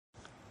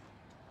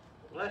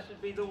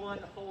Blessed be the one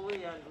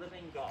holy and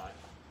living God.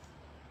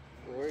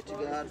 Glory to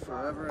God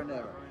forever and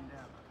ever.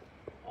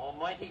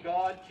 Almighty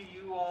God, to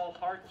you all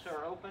hearts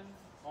are open,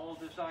 all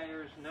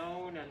desires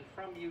known, and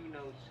from you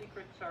no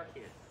secrets are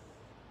hid.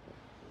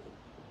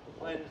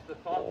 Cleanse the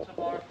thoughts of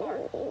our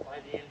hearts by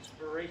the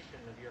inspiration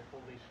of your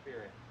Holy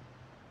Spirit,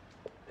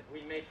 that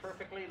we may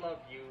perfectly love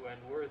you and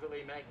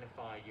worthily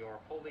magnify your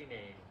holy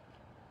name,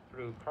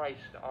 through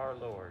Christ our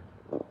Lord.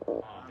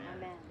 Amen.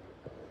 Amen.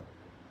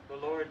 The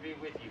Lord be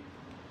with you.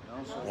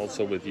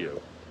 Also with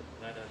you.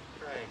 Let us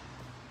pray.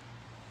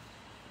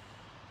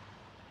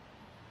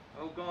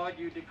 O God,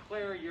 you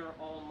declare your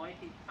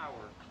almighty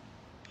power,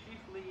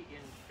 chiefly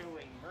in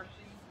showing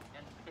mercy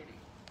and pity.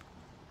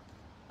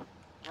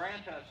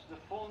 Grant us the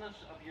fullness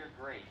of your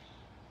grace,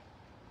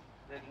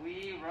 that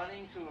we,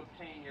 running to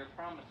obtain your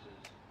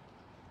promises,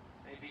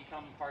 may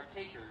become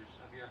partakers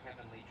of your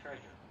heavenly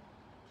treasure.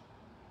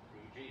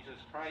 Through Jesus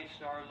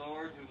Christ our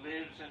Lord, who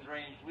lives and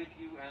reigns with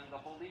you and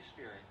the Holy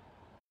Spirit,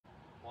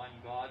 one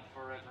God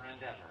forever and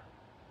ever.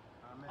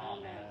 Amen.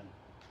 Amen.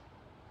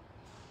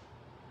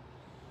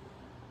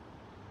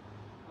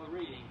 A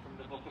reading from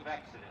the book of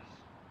Exodus.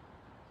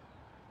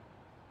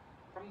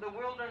 From the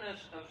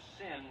wilderness of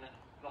sin,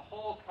 the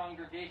whole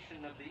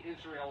congregation of the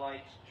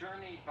Israelites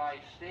journeyed by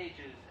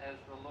stages as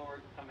the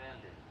Lord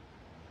commanded.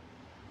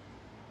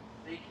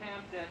 They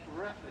camped at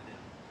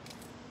Rephidim,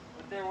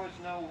 but there was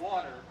no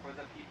water for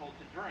the people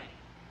to drink.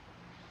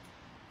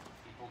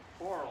 People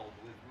quarreled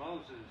with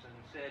Moses and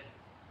said,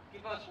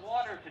 "Give us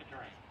water to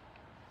drink."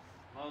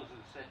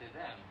 Moses said to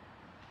them,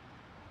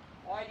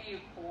 "Why do you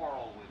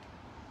quarrel with me?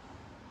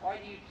 Why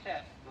do you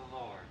test the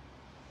Lord?"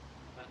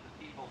 But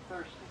the people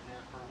thirsted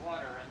there for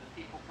water, and the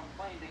people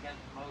complained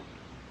against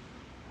Moses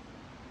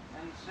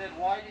and said,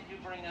 "Why did you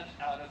bring us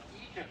out of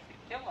Egypt to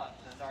kill us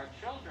and our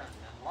children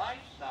and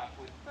livestock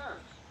with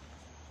thirst?"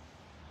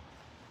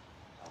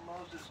 So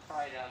Moses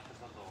cried out to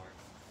the Lord,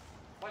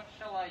 "What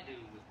shall I do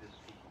with this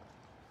people?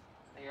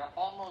 They are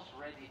almost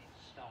ready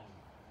to stone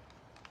me."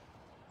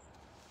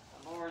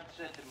 The Lord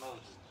said to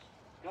Moses,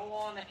 "Go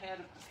on ahead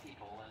of the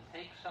people and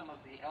take some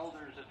of the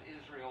elders of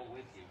Israel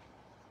with you.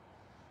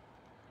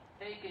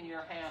 Take in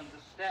your hand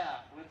the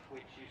staff with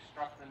which you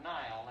struck the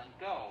Nile and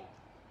go.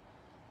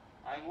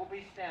 I will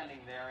be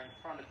standing there in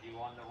front of you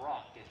on the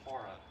rock at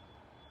Horeb.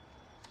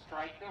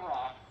 Strike the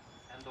rock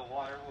and the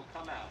water will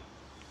come out,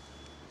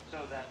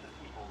 so that the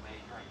people may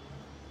drink."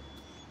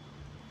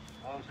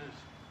 Moses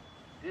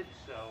did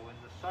so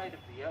in the sight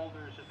of the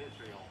elders of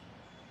Israel.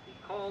 He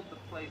called the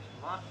place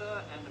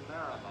Massah and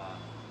Meribah,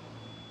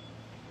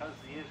 because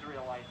the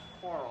Israelites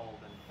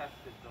quarreled and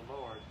tested the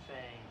Lord,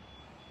 saying,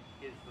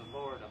 "Is the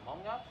Lord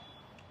among us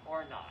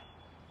or not?"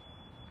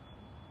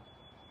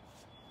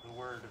 The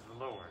word of the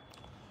Lord.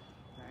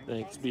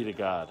 Thanks be to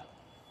God.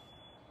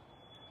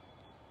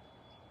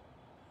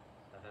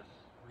 Let us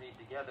read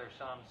together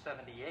Psalm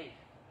 78.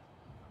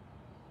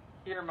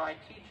 Hear my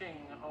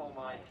teaching, O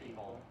my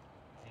people.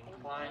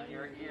 Incline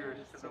your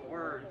ears to the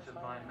words of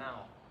my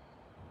mouth.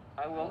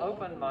 I will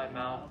open my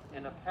mouth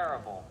in a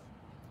parable.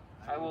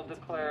 I will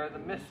declare the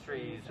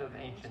mysteries of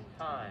ancient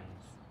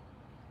times,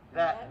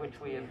 that which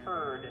we have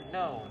heard and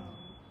known,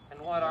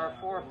 and what our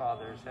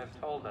forefathers have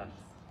told us.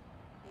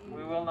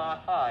 We will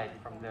not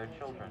hide from their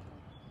children.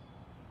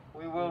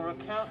 We will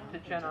recount to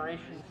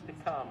generations to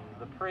come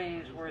the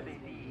praiseworthy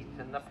deeds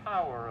and the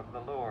power of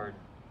the Lord,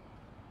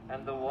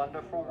 and the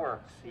wonderful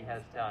works he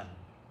has done.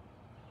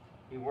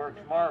 He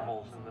worked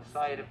marvels in the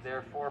sight of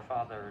their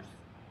forefathers,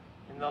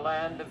 in the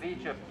land of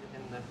Egypt,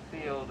 in the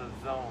field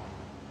of Zon.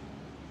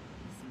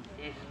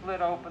 He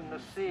split open the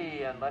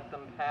sea and let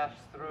them pass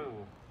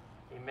through.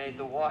 He made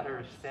the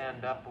waters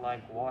stand up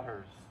like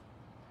waters.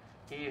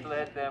 He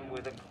led them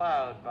with a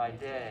cloud by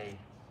day,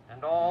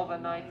 and all the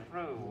night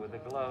through with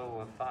a glow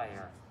of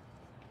fire.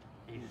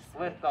 He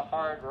split the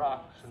hard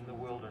rocks in the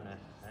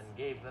wilderness and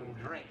gave them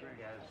drink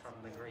as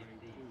from the great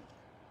deep.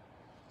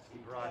 He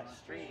brought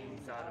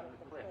streams out of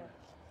the cliff,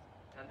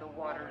 and the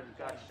waters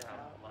gushed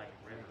out like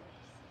rivers.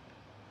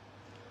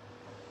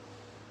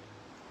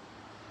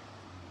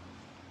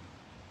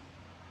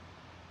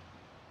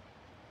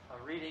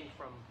 A reading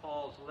from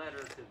Paul's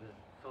letter to the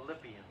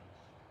Philippians.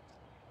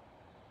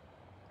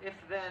 If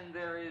then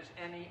there is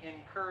any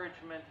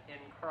encouragement in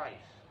Christ,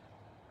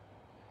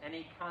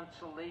 any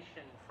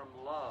consolation from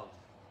love,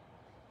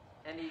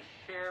 any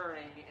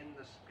sharing in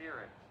the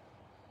Spirit,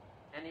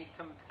 any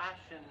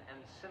compassion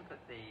and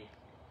sympathy,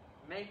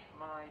 make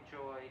my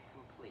joy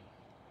complete.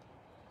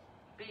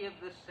 Be of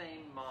the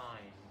same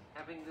mind,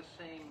 having the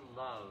same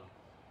love,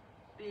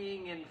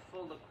 being in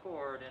full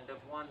accord and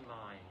of one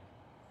mind.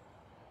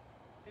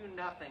 Do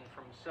nothing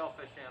from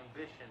selfish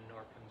ambition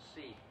or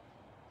conceit,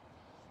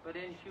 but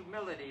in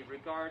humility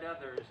regard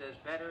others as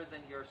better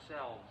than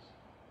yourselves.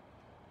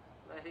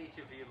 Let each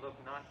of you look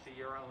not to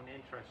your own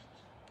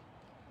interests,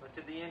 but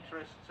to the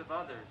interests of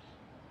others.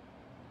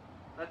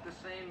 Let the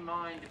same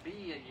mind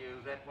be in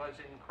you that was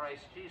in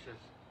Christ Jesus,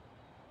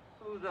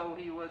 who, though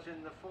he was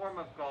in the form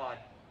of God,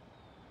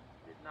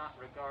 did not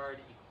regard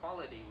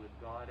equality with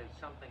God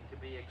as something to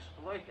be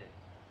exploited,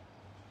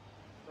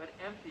 but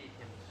emptied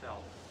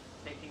himself,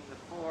 taking the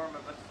form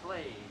of a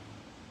slave,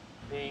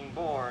 being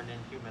born in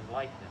human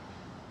likeness.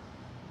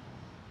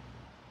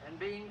 And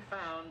being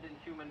found in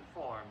human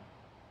form,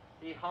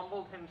 he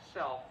humbled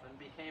himself and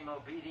became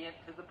obedient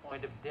to the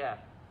point of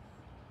death,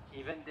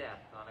 even death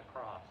on a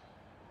cross.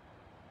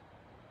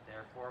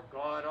 Therefore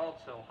God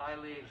also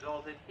highly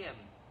exalted him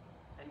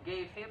and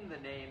gave him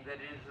the name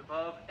that is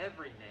above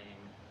every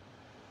name,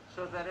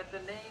 so that at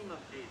the name of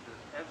Jesus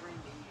every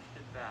knee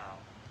should bow,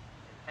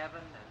 in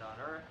heaven and on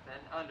earth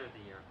and under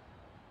the earth,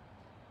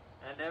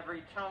 and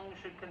every tongue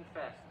should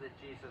confess that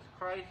Jesus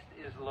Christ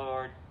is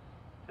Lord,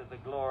 to the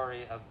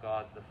glory of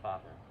God the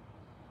Father.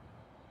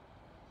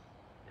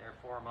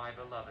 Therefore, my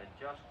beloved,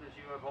 just as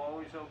you have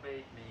always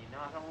obeyed me,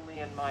 not only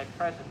in my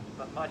presence,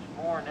 but much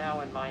more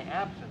now in my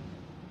absence,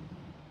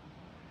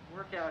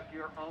 work out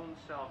your own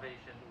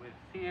salvation with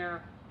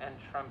fear and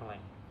trembling.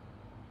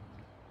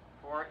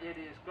 For it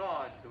is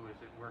God who is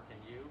at work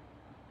in you,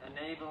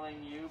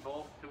 enabling you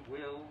both to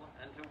will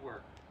and to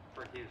work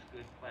for his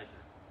good pleasure.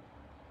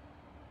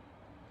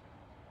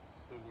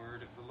 The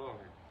word of the Lord.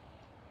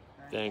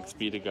 Thanks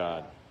be to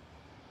God.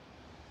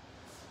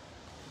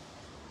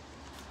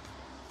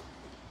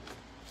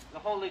 The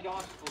Holy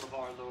Gospel of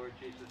our Lord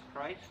Jesus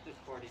Christ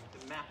according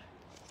to Matthew.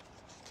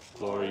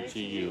 Glory to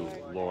you,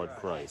 Lord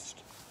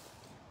Christ.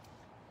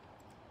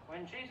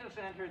 When Jesus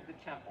entered the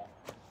temple,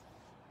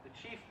 the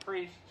chief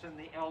priests and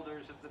the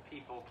elders of the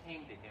people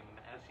came to him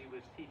as he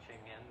was teaching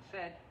and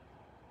said,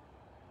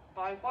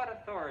 "By what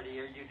authority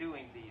are you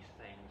doing these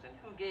things, and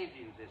who gave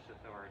you this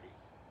authority?"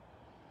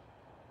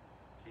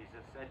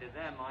 Jesus said to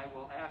them, "I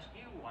will ask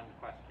you one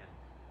question.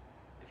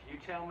 If you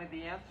tell me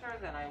the answer,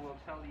 then I will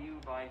tell you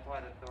by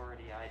what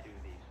authority I do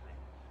these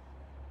things.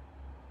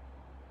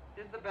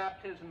 Did the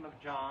baptism of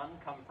John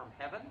come from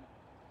heaven,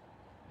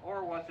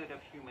 or was it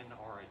of human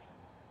origin?"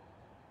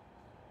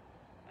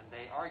 And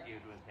they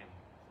argued with him,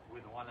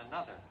 with one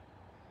another.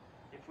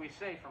 "If we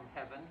say from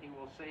heaven, he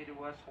will say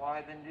to us,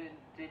 'Why then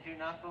did you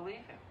not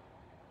believe him?'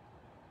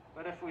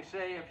 But if we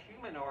say of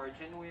human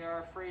origin, we are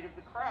afraid of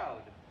the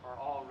crowd, for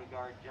all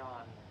regard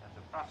John as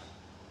a prophet."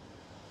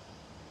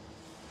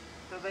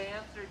 So they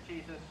answered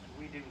Jesus,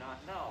 "We do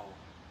not know."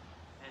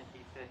 And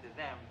he said to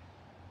them,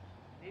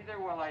 "Neither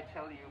will I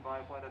tell you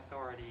by what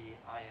authority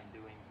I am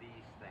doing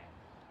these things.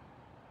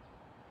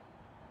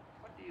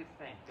 What do you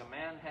think? A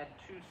man had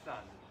 2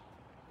 sons.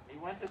 He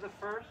went to the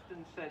first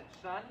and said,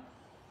 'Son,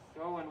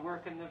 go and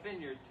work in the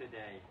vineyard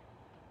today.'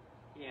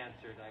 He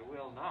answered, 'I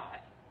will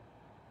not.'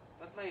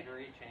 But later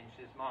he changed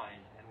his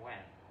mind and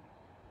went.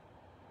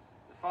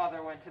 The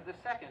father went to the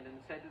second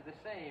and said the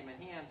same,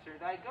 and he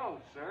answered, 'I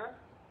go, sir.'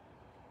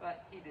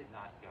 But he did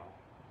not go.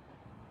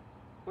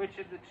 Which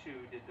of the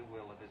 2 did the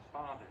will of his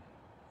father?"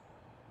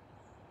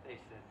 They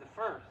said, "The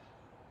first."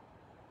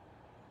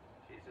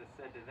 Jesus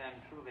said to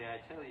them, "Truly I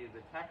tell you,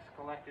 the tax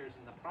collectors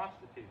and the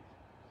prostitutes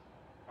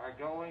are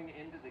going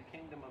into the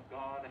kingdom of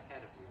God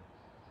ahead of you.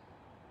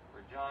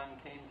 For John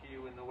came to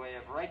you in the way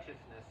of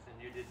righteousness,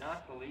 and you did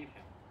not believe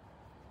him.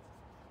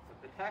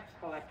 But the tax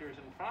collectors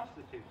and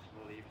prostitutes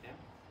believed him,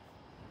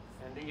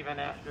 and even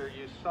after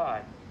you saw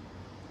it,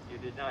 you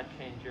did not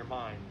change your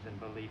minds and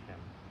believe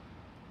him."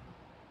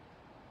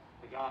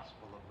 The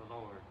Gospel of the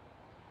Lord.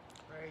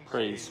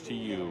 Praise to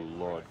you,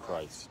 Lord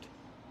Christ.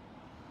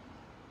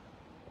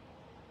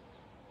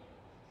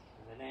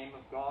 In the name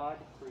of God,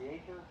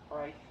 Creator,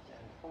 Christ,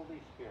 and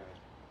Holy Spirit.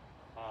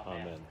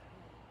 Amen. Amen.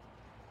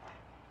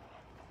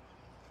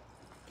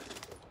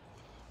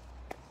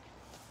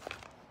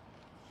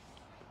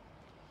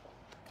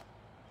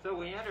 So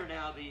we enter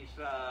now these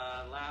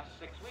last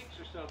 6 weeks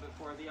or so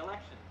before the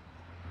election,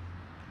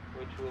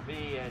 which will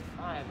be a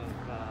time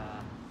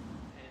of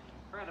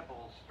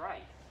incredible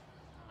strife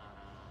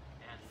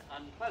and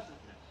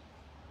unpleasantness,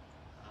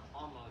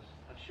 almost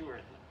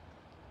assuredly.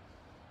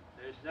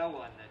 There's no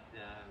one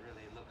that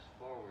really looks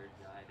forward,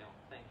 I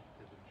don't think,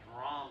 to the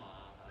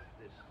drama of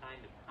this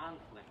kind of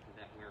conflict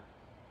that we're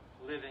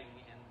living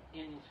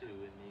into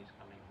in these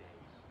coming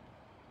days.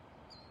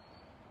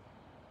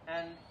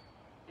 And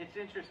it's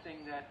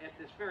interesting that at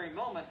this very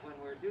moment when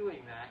we're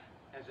doing that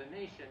as a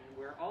nation,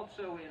 we're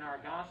also in our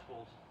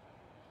Gospels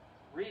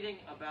reading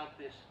about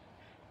this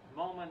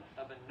moment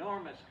of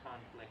enormous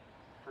conflict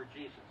for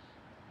Jesus.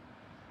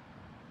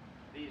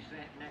 These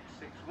next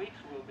 6 weeks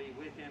will be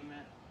with him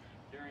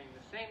during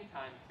the same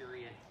time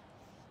period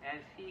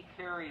as he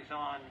carries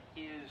on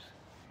his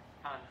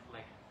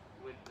conflict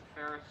with the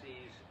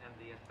Pharisees and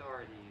the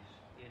authorities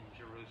in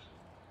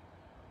Jerusalem.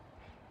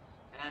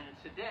 And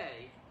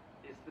today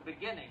is the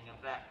beginning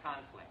of that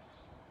conflict.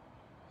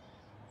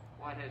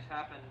 What has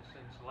happened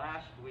since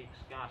last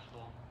week's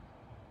gospel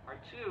are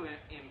 2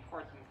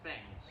 important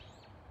things.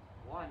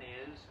 One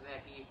is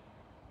that he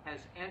has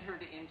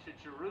entered into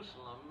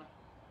Jerusalem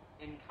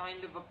in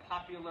kind of a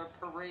popular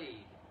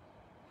parade.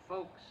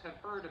 Folks have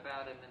heard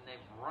about him and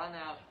they've run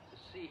out to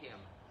see him.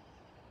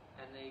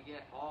 And they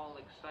get all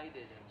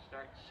excited and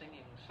start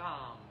singing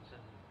psalms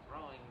and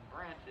throwing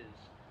branches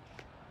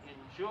in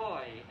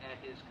joy at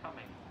his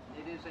coming.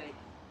 It is a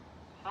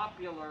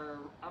popular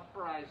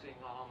uprising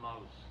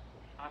almost,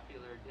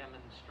 popular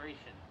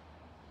demonstration,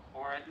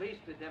 or at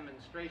least a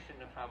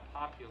demonstration of how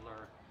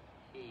popular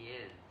he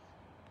is.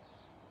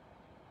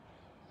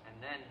 And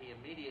then he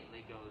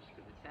immediately goes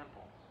to the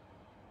temple,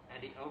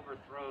 and he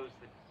overthrows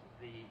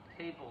the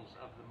tables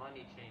of the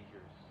money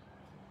changers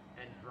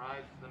and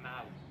drives them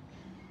out.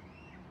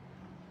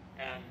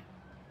 And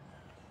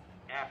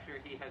after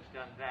he has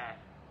done that,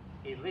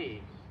 he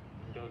leaves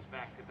and goes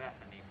back to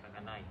Bethany for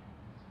the night.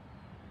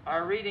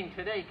 Our reading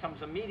today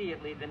comes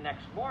immediately the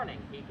next morning.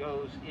 He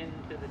goes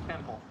into the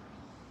temple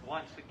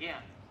once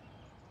again.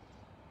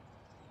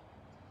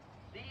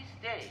 These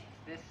days,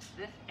 this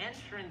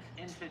entrance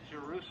into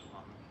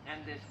Jerusalem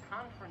and this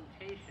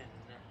confrontation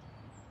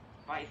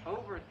by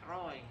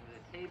overthrowing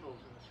the tables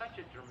in such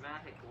a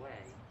dramatic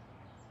way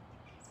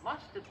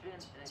must have been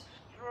an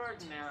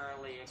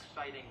extraordinarily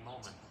exciting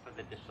moment for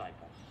the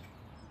disciples.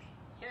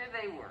 Here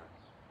they were,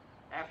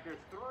 after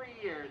 3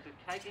 years of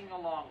tagging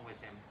along with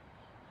him,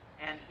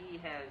 and he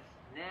has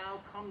now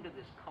come to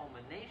this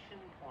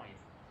culmination point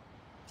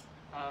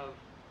of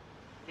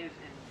his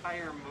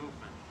entire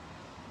movement.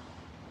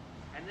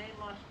 And they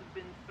must have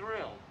been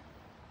thrilled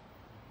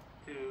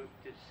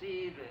to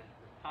see the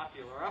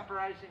popular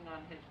uprising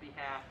on his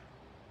behalf,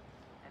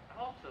 and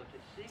also to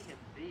see him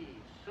be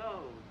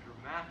so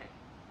dramatic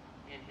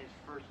in his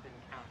first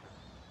encounter,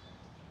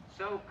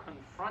 so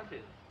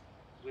confrontive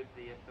with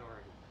the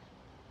authorities.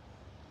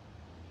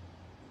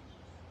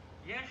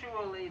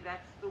 Usually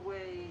that's the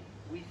way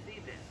we see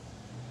this.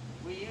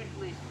 We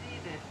usually see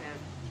this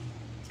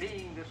as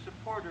being the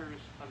supporters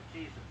of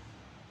Jesus.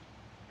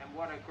 And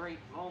what a great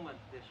moment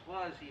this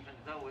was, even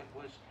though it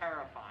was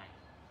terrifying.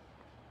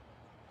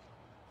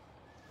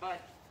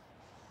 But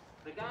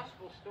the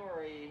gospel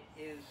story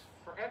is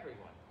for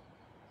everyone.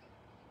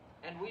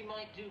 And we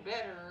might do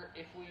better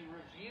if we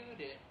reviewed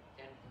it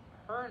and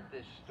heard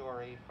this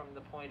story from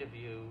the point of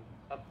view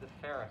of the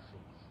Pharisees.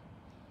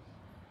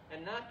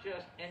 And not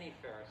just any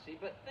Pharisee,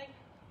 but think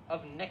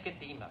of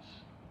Nicodemus.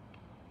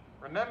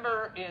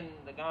 Remember in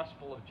the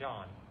Gospel of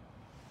John,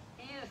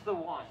 he is the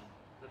one,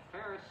 the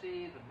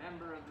Pharisee, the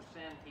member of the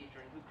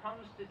Sanhedrin, who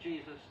comes to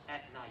Jesus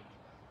at night,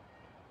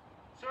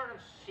 sort of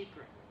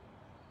secretly.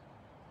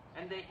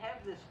 And they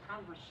have this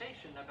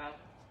conversation about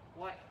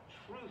what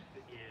truth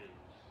is.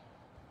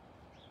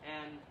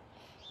 And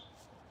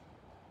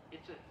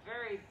it's a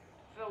very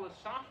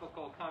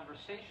philosophical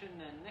conversation,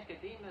 and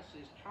Nicodemus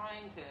is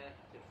trying to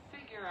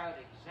figure out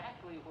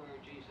exactly where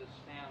Jesus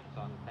stands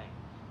on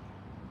things.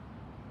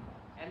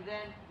 And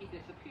then he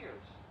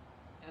disappears.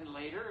 And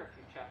later, a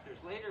few chapters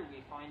later,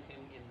 we find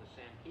him in the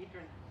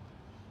Sanhedrin,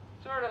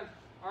 sort of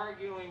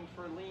arguing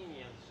for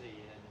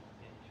leniency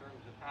in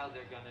terms of how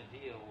they're going to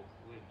deal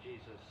with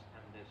Jesus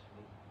and this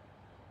movement.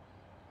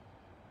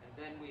 And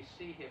then we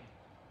see him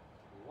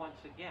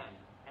once again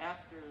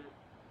after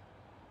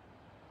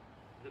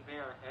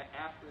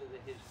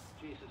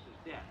Jesus'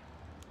 death.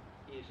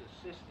 He's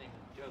assisting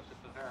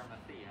Joseph of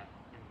Arimathea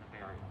in the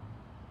burial.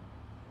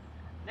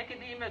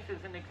 Nicodemus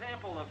is an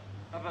example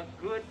of a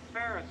good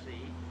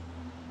Pharisee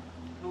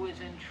who is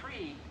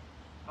intrigued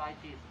by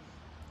Jesus.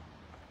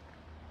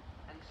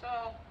 And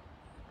so,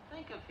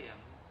 think of him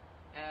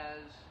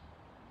as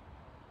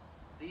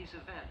these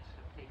events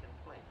have taken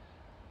place.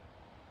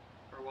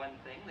 For one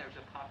thing, there's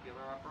a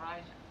popular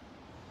uprising.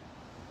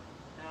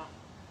 Now,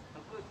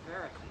 a good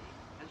Pharisee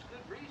has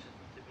good reason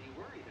to be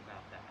worried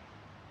about that.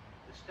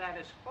 The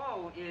status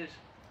quo is,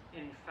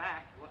 in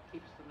fact, what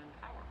keeps them in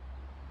power.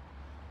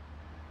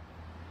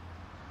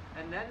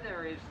 And then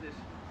there is this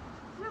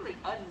really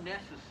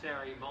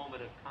unnecessary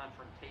moment of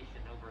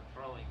confrontation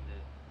overthrowing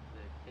the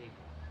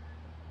tables.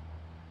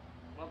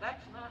 Well,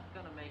 that's not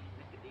going to make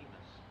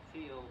Nicodemus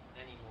feel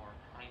any more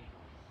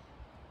kindly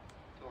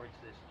towards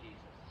this Jesus.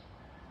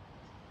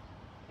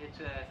 It's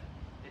a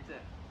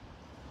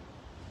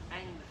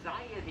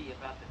anxiety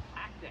about the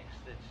tactics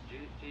that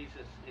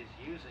Jesus is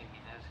using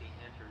as he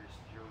enters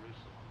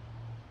Jerusalem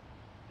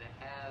that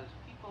has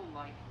people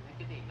like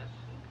Nicodemus,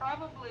 who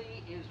probably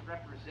is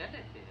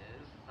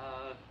representative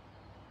of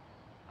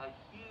a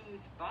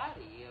huge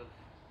body of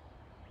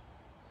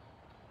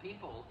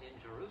people in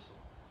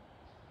Jerusalem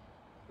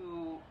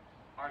who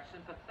are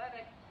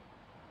sympathetic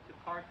to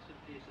parts of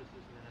Jesus'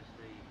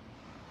 ministry,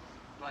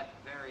 but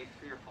very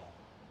fearful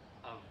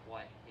of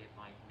what it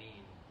might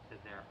mean to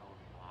their own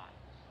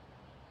lives.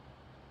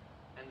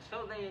 And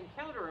so they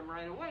encounter him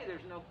right away.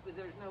 There's no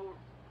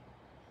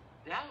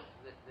doubt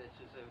that this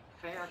is a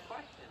fair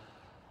question.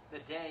 The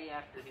day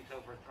after he's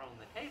overthrown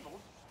the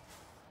tables,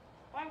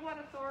 by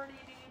what authority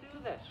do you do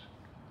this?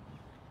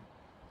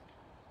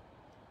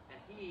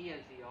 And he, as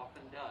he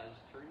often does,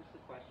 turns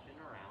the question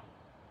around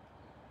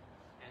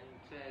and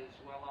says,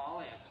 well,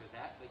 I'll answer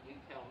that, but you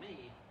tell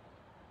me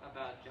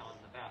about John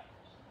the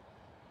Baptist.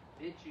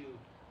 Did you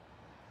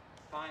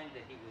find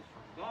that he was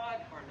from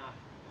God or not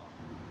from God?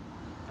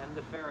 And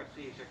the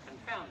Pharisees are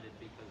confounded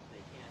because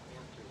they can't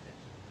answer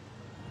this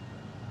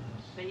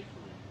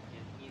safely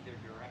in either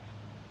direction.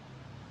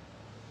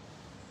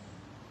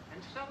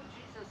 And so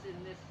Jesus, in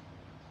this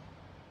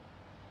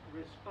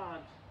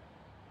response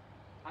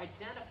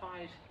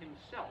identifies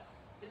himself,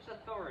 his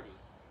authority,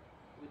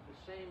 with the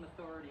same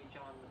authority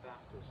John the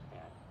Baptist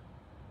had.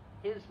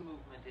 His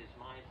movement is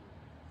my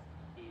movement,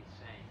 he's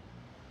saying.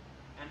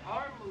 And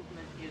our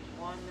movement is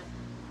one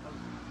of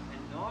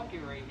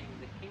inaugurating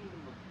the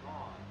kingdom of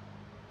God,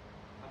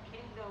 a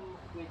kingdom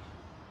which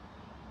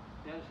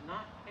does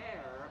not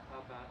care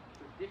about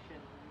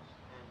traditions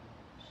and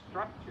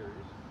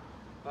structures,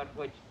 but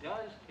which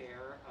does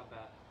care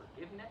about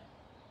forgiveness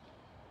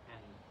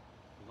and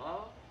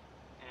love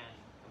and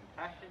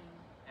compassion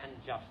and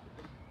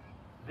justice.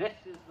 This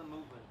is the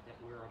movement that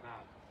we're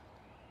about.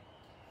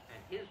 And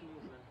his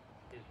movement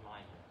is my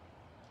movement.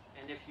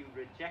 And if you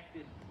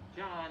rejected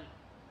John,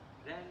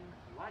 then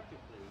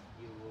logically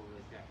you will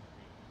reject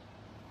me.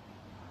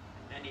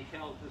 And then he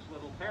tells this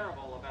little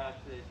parable about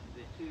the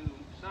two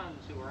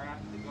sons who are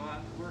asked to go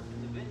out and work in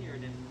the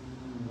vineyard, and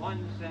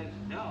one says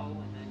no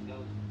and then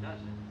goes and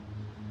does it.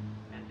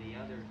 And the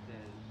other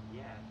says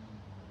yes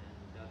and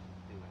doesn't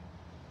do it.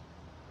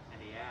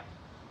 And he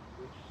asks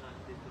which son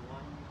did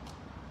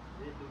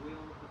the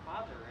will of the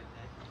Father, and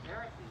the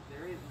Pharisees,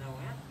 there is no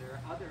answer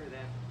other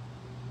than,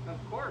 of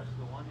course,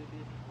 the one who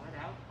went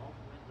out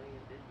ultimately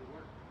and did the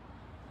work.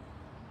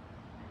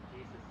 And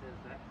Jesus says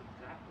that's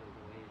exactly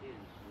the way it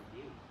is with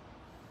you.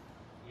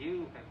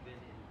 You have been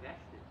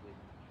invested with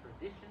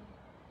tradition,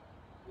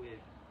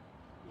 with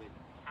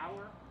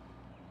power,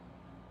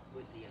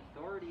 with the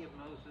authority of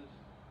Moses,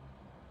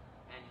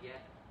 and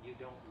yet you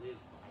don't live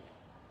by it.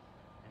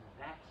 And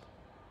that's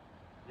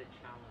the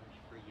challenge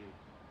for you.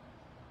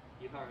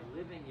 You are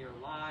living your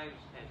lives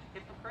as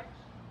hypocrites,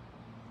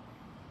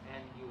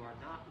 and you are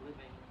not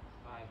living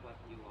by what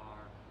you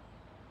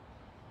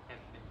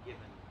have been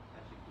given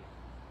as a gift.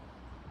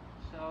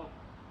 So,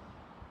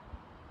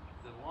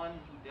 the one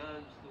who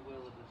does the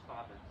will of his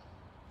Father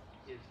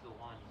is the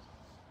one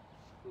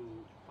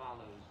who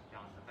follows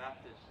John the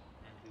Baptist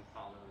and who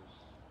follows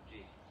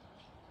Jesus.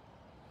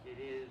 It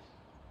is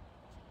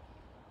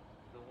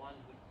the one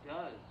who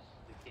does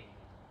the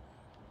kingdom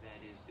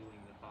that is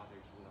doing the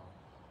Father's will,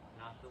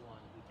 not the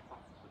one who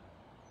talks of it.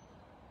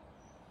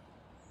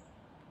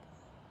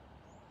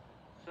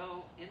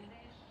 So, in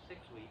these 6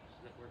 weeks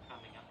that we're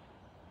coming up to,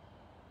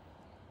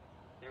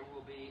 there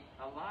will be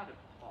a lot of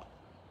talk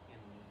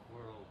in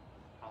world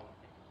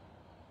politics.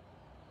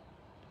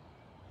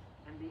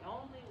 And the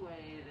only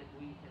way that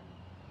we can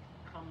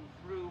come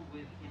through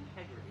with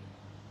integrity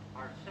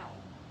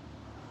ourselves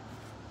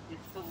is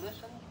to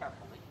listen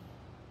carefully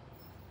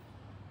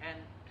and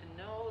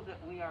to know that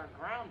we are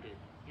grounded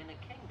in a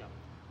kingdom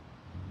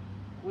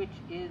which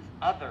is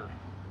other,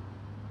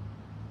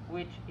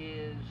 which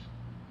is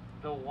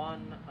the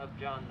one of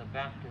John the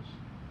Baptist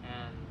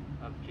and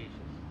of Jesus.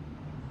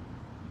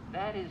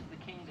 That is the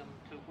kingdom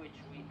to which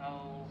we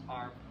owe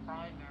our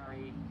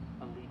primary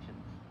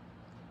allegiance.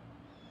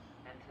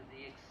 And to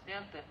the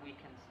extent that we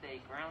can stay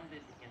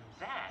grounded in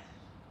that,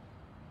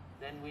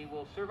 then we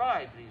will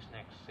survive these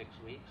next 6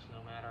 weeks,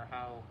 no matter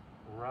how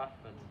rough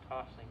and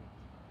tossing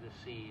the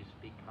seas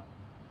become.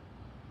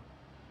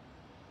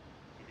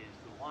 It is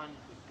the one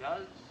who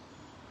does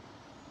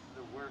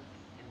the work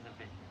in the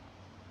vineyard.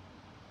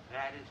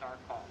 That is our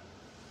call.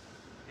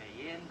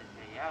 Day in and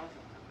day out,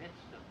 in the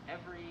midst of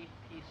every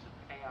piece of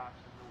chaos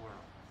in the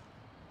world,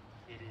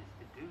 it is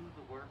to do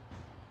the work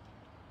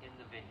in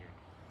the vineyard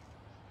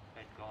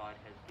that God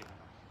has given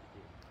us to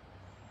do.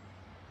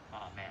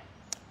 Amen.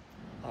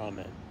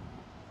 Amen.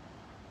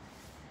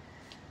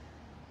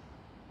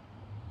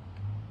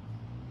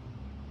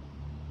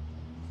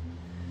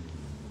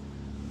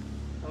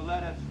 So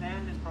let us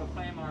stand and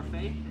proclaim our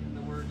faith in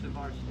the words of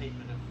our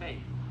statement of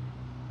faith.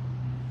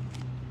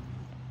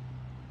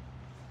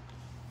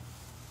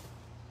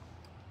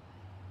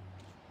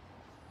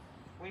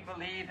 We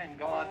believe in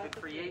God the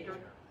Creator,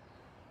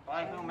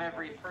 by whom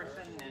every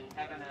person in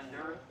heaven and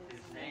earth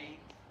is named.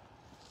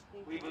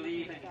 We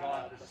believe in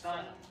God the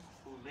Son,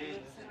 who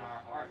lives in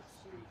our hearts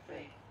through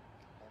faith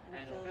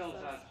and fills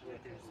us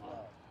with his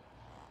love.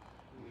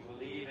 We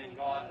believe in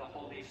God the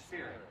Holy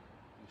Spirit,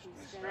 who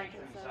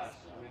strengthens us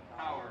with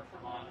power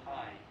from on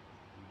high.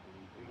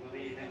 We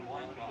believe in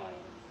one God,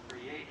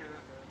 Creator,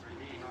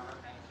 Redeemer,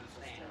 and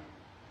Sustainer.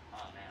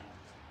 Amen.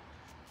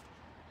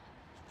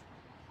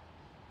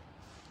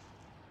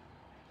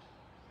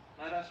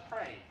 Let us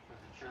pray for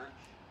the church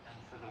and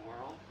for the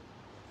world.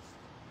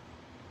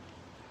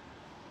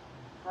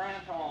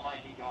 Grant,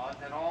 Almighty God,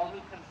 that all who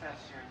confess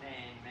your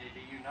name may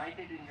be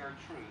united in your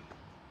truth,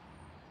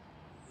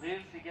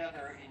 live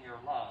together in your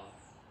love,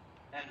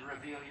 and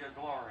reveal your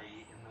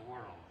glory in the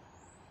world.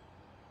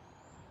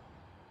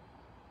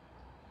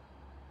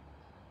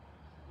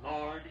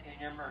 Lord, in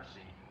your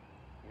mercy,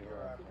 Hear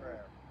our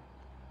prayer.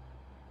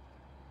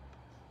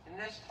 in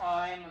this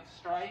time of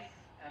strife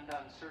and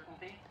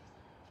uncertainty,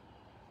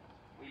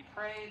 we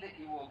pray that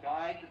you will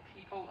guide the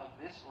people of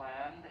this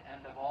land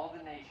and of all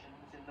the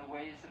nations in the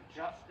ways of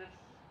justice,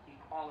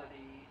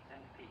 equality,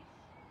 and peace,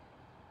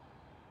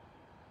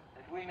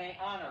 that we may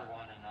honor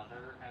one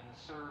another and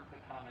serve the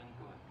common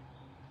good.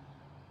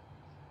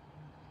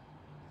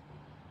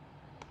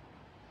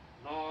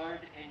 Lord,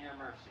 in your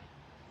mercy.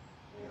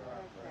 Hear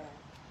our prayer.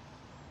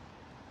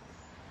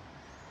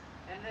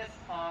 In this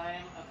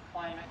time of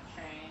climate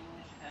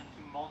change and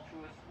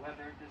tumultuous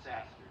weather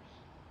disasters,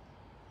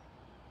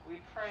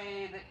 we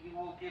pray that you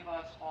will give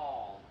us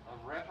all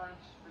a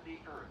reverence for the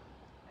earth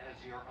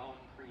as your own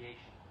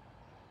creation,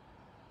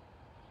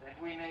 that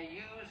we may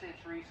use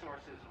its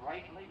resources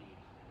rightly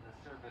in the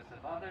service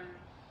of others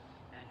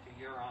and to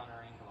your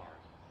honor and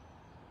glory.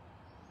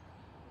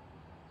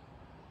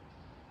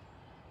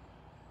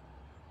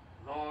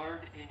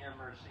 Lord, in your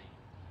mercy.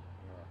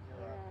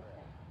 Hear our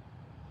prayer.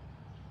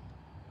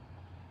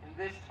 In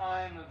this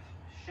time of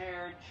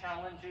shared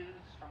challenges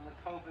from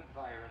the COVID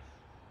virus,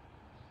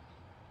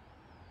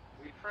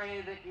 we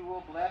pray that you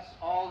will bless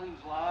all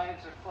whose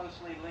lives are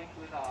closely linked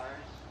with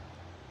ours,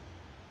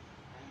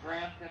 and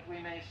grant that we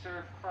may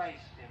serve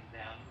Christ in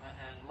them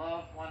and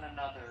love one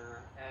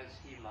another as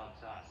he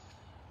loves us.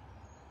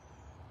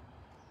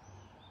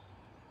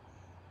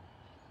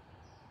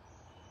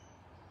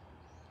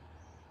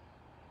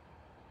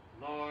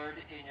 Lord,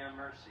 in your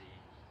mercy.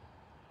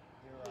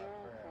 Hear our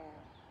prayer.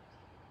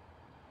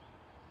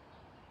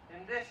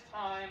 In this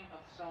time of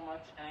so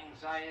much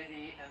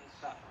anxiety and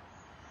suffering,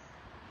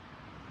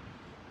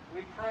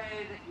 we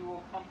pray that you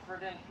will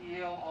comfort and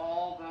heal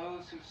all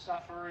those who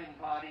suffer in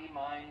body,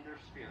 mind, or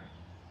spirit.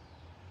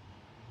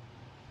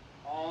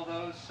 All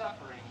those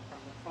suffering from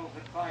the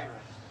COVID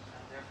virus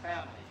and their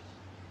families.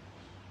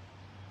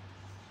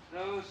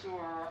 Those who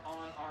are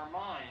on our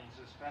minds,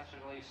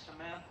 especially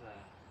Samantha,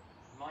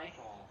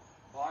 Michael,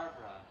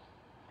 Barbara,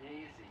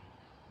 Daisy,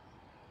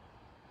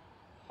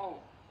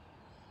 Hope,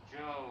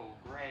 Joe,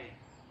 Greg,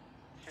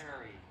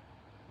 Terry,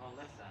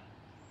 Melissa,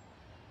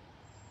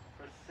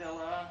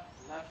 Priscilla,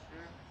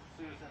 Lester,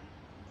 Susan,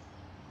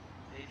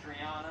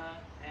 Adriana,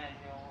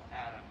 Daniel,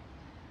 Adam,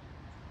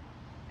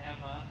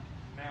 Emma,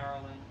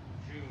 Marilyn,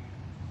 June,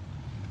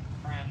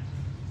 Francis,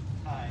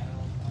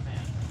 Kyle,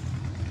 Amanda,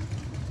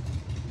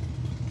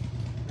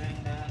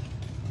 Linda,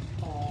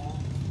 Nicole,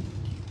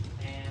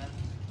 Ann,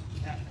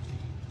 Stephanie,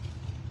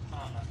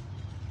 Thomas,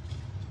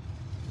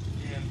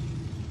 Jim,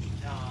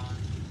 John,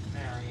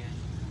 Marion,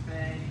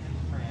 Faye,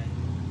 and Fred,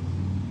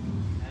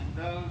 and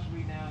those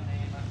we now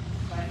name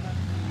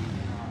silently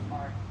in our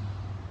hearts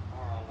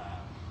or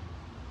aloud.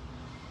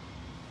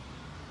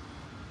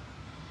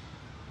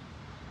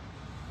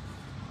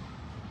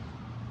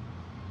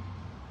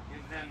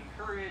 Give them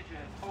courage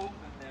and hope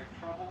in their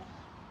troubles,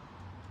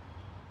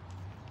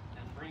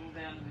 and bring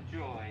them the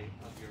joy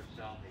of your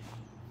salvation.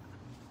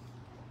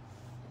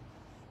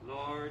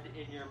 Lord,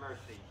 in your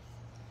mercy,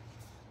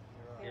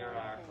 hear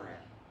our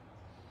prayer.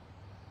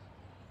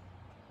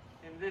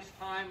 In this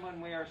time when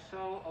we are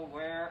so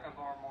aware of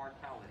our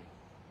mortality,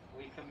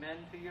 we commend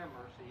to your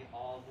mercy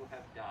all who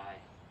have died,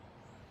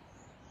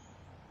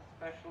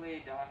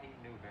 especially Dahi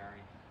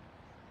Newberry,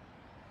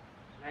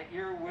 that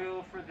your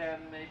will for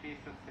them may be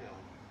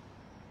fulfilled.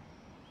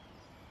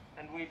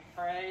 And we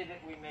pray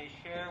that we may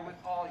share with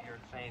all your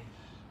saints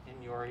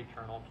in your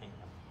eternal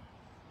kingdom.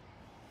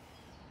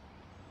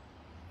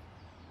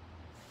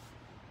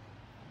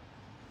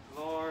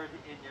 Lord,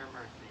 in your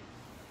mercy.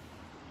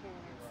 Hear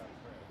our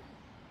prayer.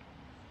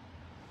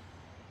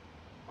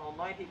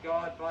 Almighty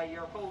God, by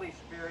your Holy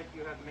Spirit,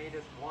 you have made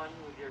us one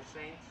with your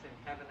saints in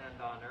heaven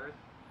and on earth.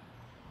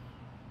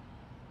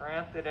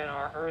 Grant that in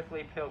our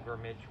earthly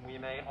pilgrimage we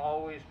may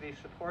always be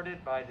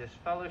supported by this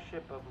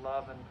fellowship of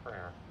love and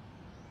prayer,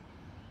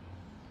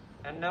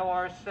 and know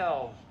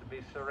ourselves to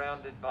be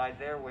surrounded by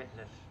their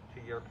witness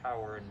to your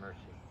power and mercy.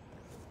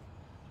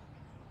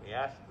 We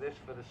ask this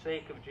for the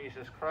sake of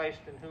Jesus Christ,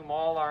 in whom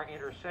all our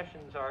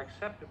intercessions are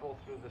acceptable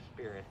through the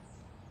Spirit,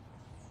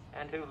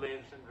 and who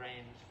lives and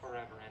reigns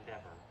forever and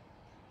ever.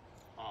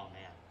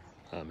 Amen.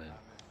 Amen.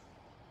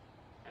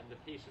 And the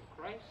peace of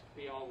Christ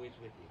be always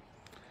with you.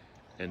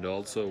 And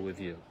also with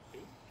you.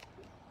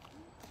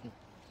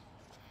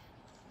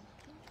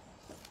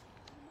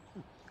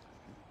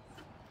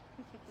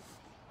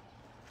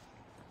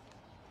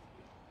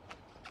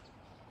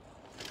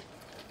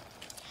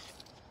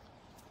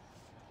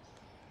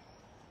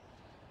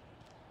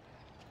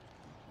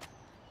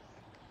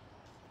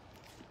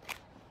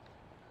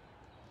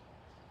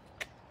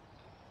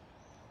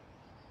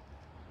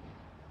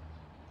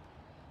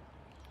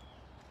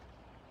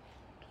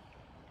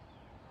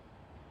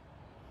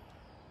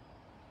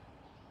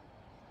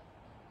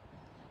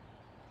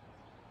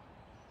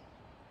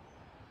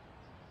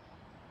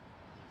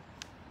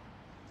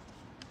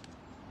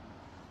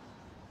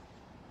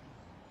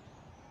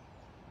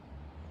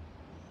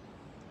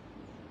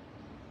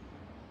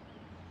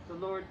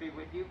 The Lord be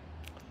with you.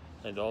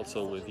 And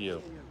also with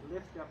you.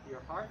 Lift up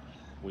your hearts.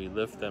 We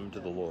lift them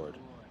to the Lord.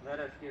 Let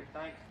us give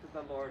thanks to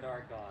the Lord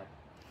our God.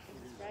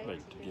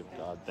 Right to give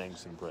God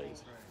thanks and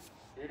praise.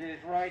 It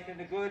is right and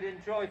a good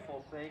and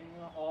joyful thing,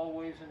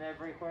 always and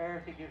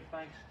everywhere, to give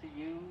thanks to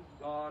you,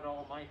 God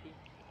Almighty,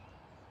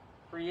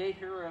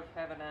 Creator of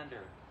heaven and earth.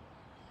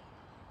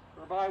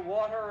 For by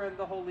water and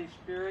the Holy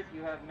Spirit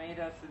you have made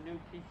us a new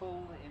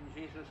people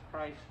in Jesus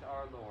Christ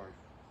our Lord.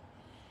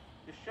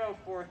 to show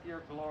forth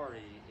your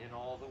glory in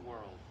all the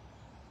world.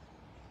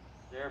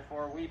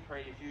 Therefore we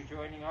praise you,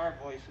 joining our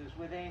voices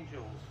with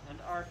angels and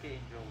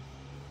archangels,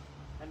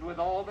 and with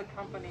all the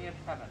company of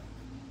heaven,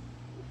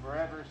 who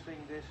forever sing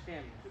this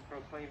hymn to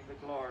proclaim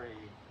the glory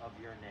of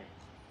your name.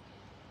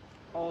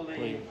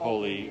 Holy,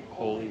 Holy,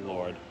 holy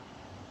Lord,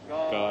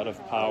 God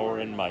of power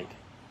and might,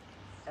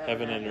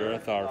 heaven and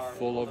earth are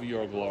full of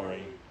your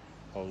glory.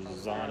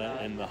 Hosanna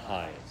in the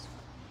highest.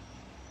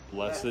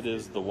 Blessed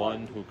is the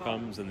one who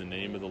comes in the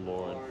name of the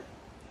Lord.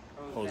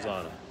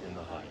 Hosanna in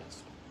the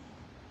highest.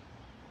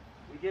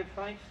 We give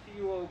thanks to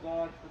you, O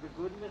God, for the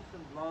goodness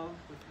and love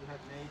which you have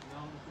made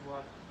known to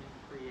us in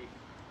creation,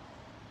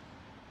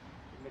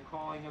 in the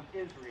calling of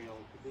Israel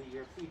to be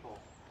your people,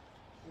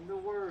 in the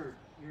word,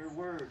 your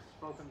word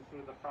spoken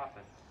through the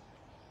prophets,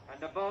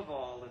 and above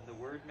all in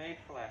the word made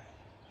flesh,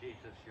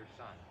 Jesus your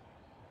Son.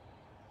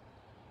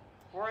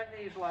 For in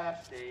these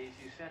last days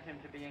you sent him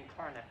to be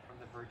incarnate from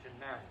the Virgin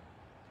Mary,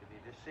 to be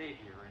the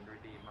Savior and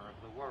Redeemer of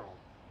the world.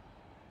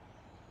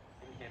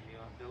 In him you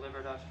have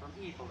delivered us from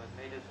evil and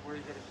made us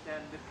worthy to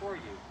stand before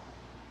you.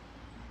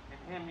 In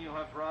him you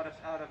have brought us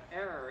out of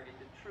error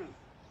into truth,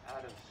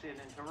 out of sin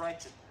into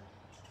righteousness,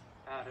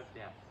 out of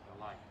death to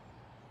life.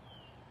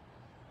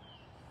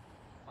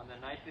 On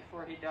the night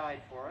before he died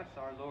for us,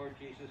 our Lord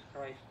Jesus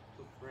Christ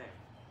took bread.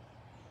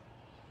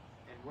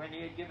 And when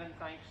he had given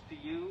thanks to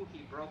you,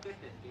 he broke it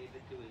and gave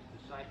it to his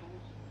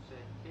disciples and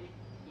said, "Take,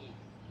 eat.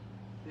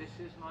 This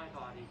is my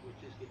body, which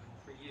is given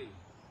for you.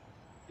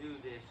 Do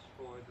this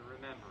for the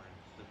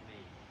remembrance of me."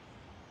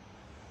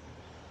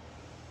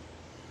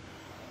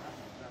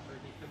 After supper,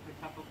 he took the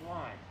cup of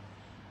wine.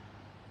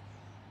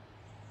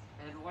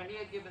 And when he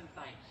had given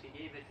thanks, he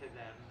gave it to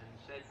them and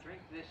said,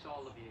 "Drink this,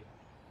 all of you.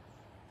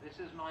 This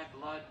is my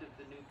blood of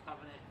the new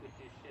covenant, which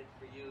is shed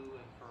for you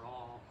and for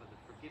all for the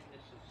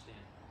forgiveness of sin.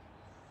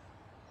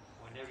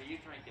 Whenever you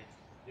drink it,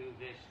 do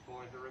this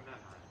for the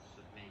remembrance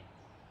of me."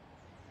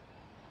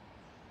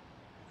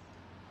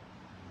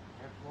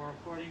 Therefore,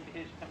 according to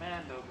his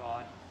command, O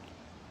God,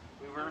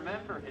 we will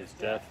remember his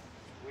death,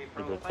 We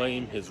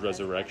proclaim his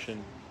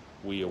resurrection.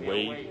 We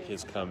await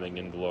his coming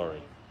in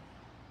glory.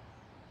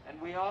 and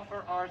we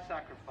offer our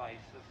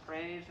sacrifice of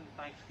praise and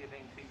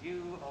thanksgiving to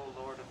you, O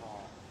Lord of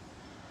all,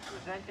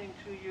 presenting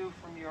to you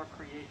from your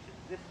creation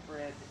this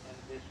bread and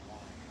this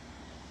wine.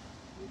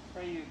 We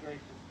pray you,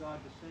 gracious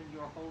God, to send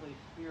your Holy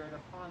Spirit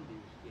upon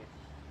these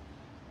gifts,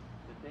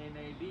 that they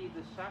may be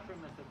the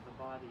sacrament of the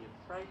body of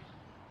Christ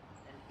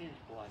and his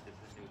blood of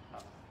the new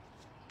covenant.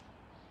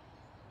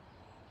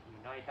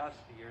 Unite us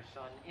to your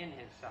Son in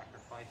his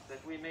sacrifice,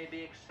 that we may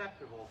be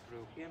acceptable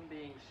through him,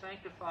 being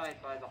sanctified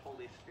by the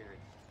Holy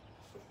Spirit.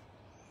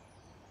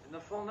 In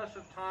the fullness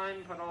of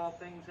time, put all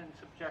things in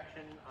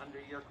subjection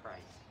under your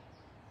Christ,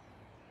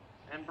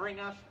 and bring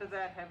us to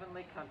that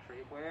heavenly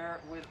country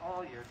where, with all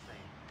your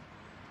saints,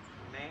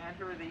 we may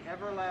enter the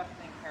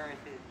everlasting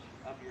heritage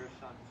of your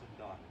sons and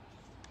daughters.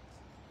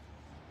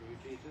 Through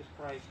Jesus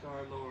Christ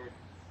our Lord,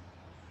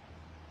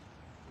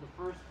 the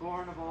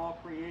firstborn of all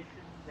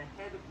creation, the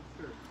head of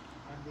the church,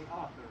 and the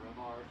author of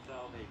our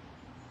salvation.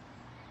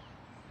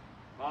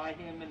 By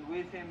him and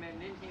with him and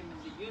in him,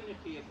 in the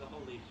unity of the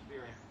Holy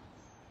Spirit,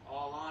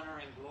 all honor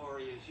and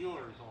glory is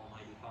yours,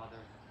 Almighty Father,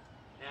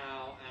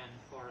 now and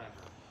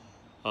forever.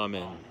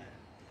 Amen. Amen.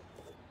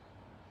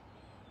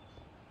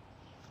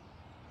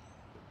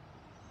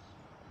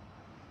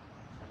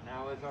 And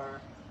now, as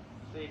our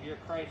Savior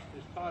Christ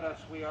has taught us,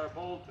 we are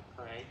bold to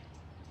pray.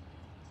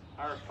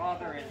 Our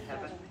Father in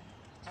heaven,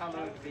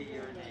 hallowed be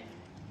your name.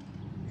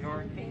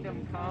 Your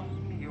kingdom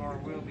come, your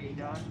will be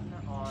done,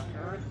 on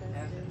earth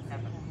as in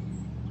heaven.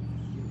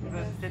 Give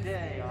us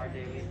today our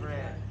daily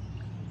bread.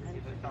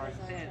 Forgive us our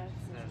sins,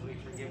 as we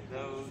forgive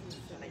those who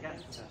sin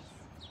against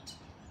us.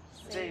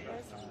 Save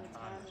us from the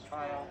time of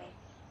trial,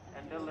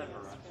 and deliver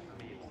us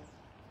from evil.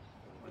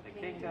 For the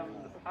kingdom,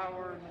 the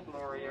power, and the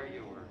glory are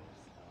yours,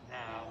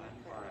 now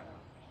and forever.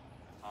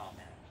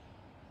 Amen.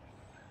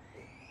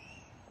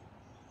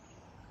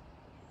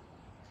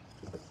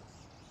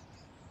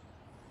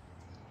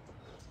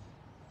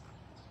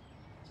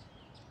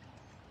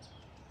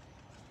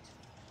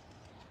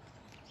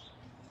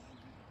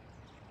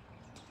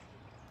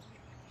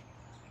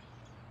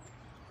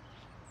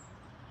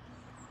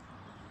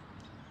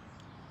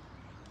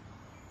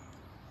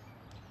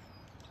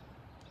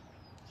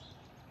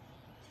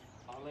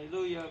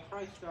 Hallelujah.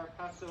 Christ our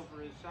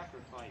Passover is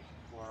sacrificed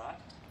for us.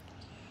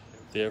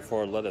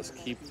 Therefore, let us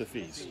keep the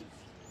feast.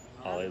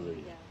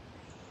 Hallelujah.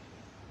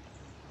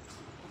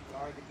 We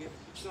are the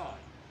gifts of God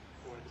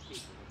for the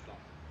people of God.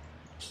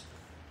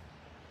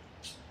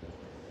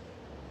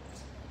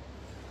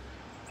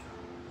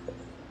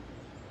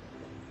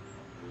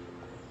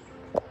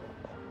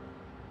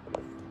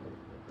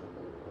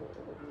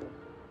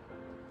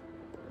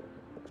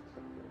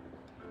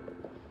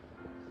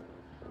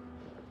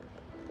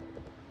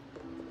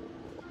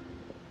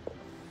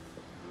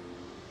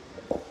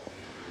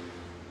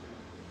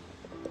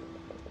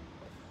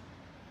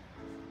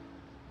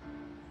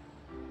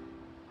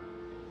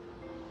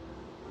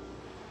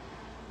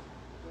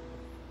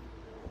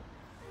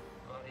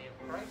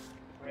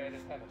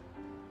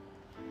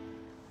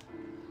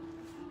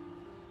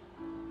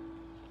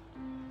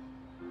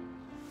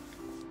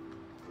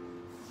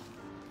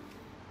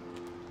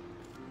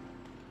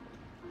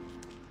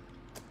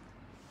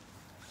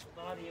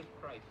 body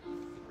of Christ, the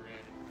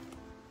bread.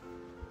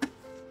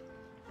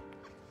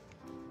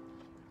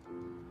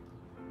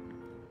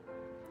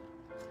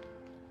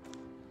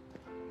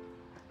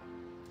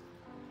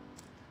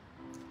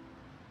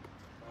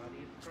 Body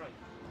of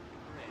Christ, the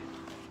bread.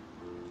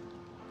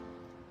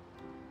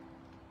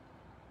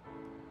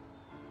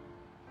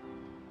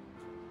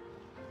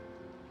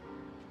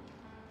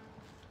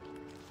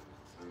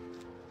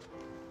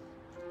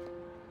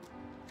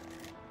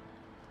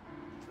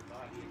 The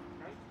body of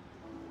Christ,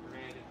 the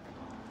bread of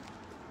God.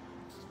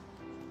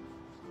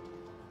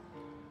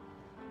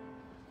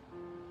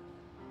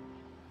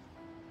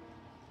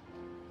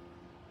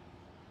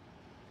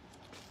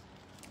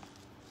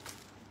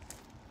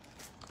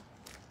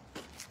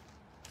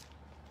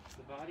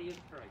 The body of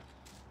Christ,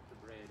 the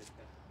bread of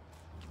heaven.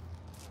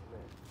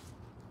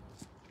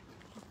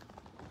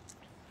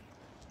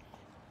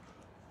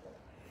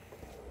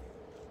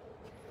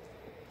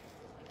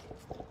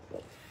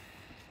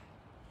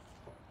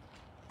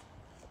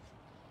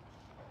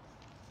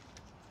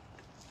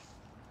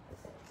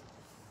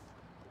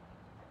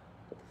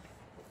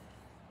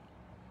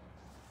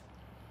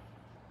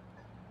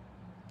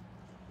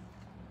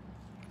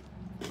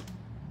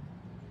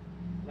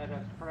 Let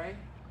us pray.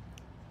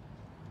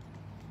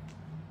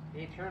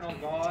 Eternal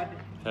God,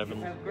 Heaven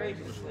you have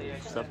graciously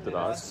accepted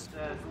us,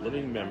 as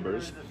living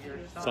members, of your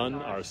Son,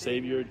 our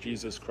Savior,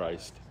 Jesus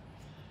Christ,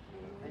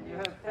 and you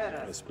have fed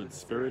us us with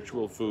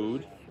spiritual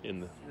food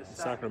in the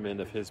sacrament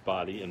of his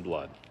body and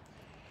blood.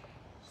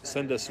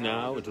 Send us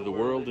now into the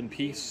world in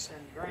peace,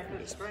 and grant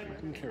and us strength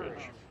strength and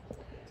courage,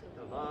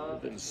 to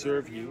love and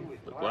serve you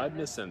with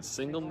gladness and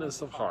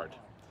singleness of heart,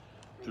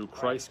 through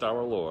Christ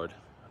our Lord.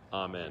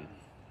 Amen.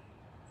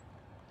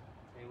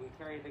 May we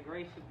carry the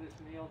grace of this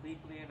meal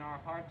deeply in our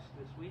hearts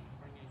this week,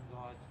 bringing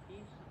God's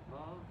peace and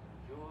love and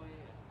joy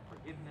and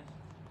forgiveness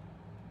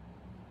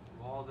to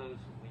all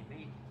those whom we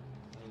meet,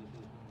 those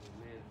with whom we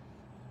live,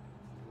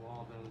 to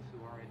all those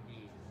who are in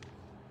need.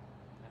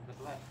 And the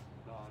blessed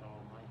God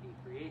Almighty,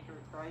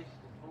 Creator, Christ,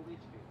 and Holy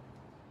Spirit,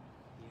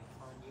 be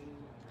upon you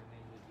and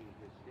remain with you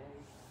this day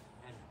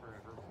and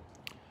forevermore.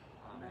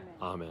 Amen.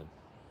 Amen.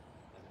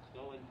 Let us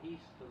go in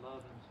peace to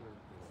love and serve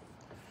the Lord.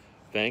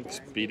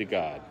 Thanks be to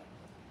God.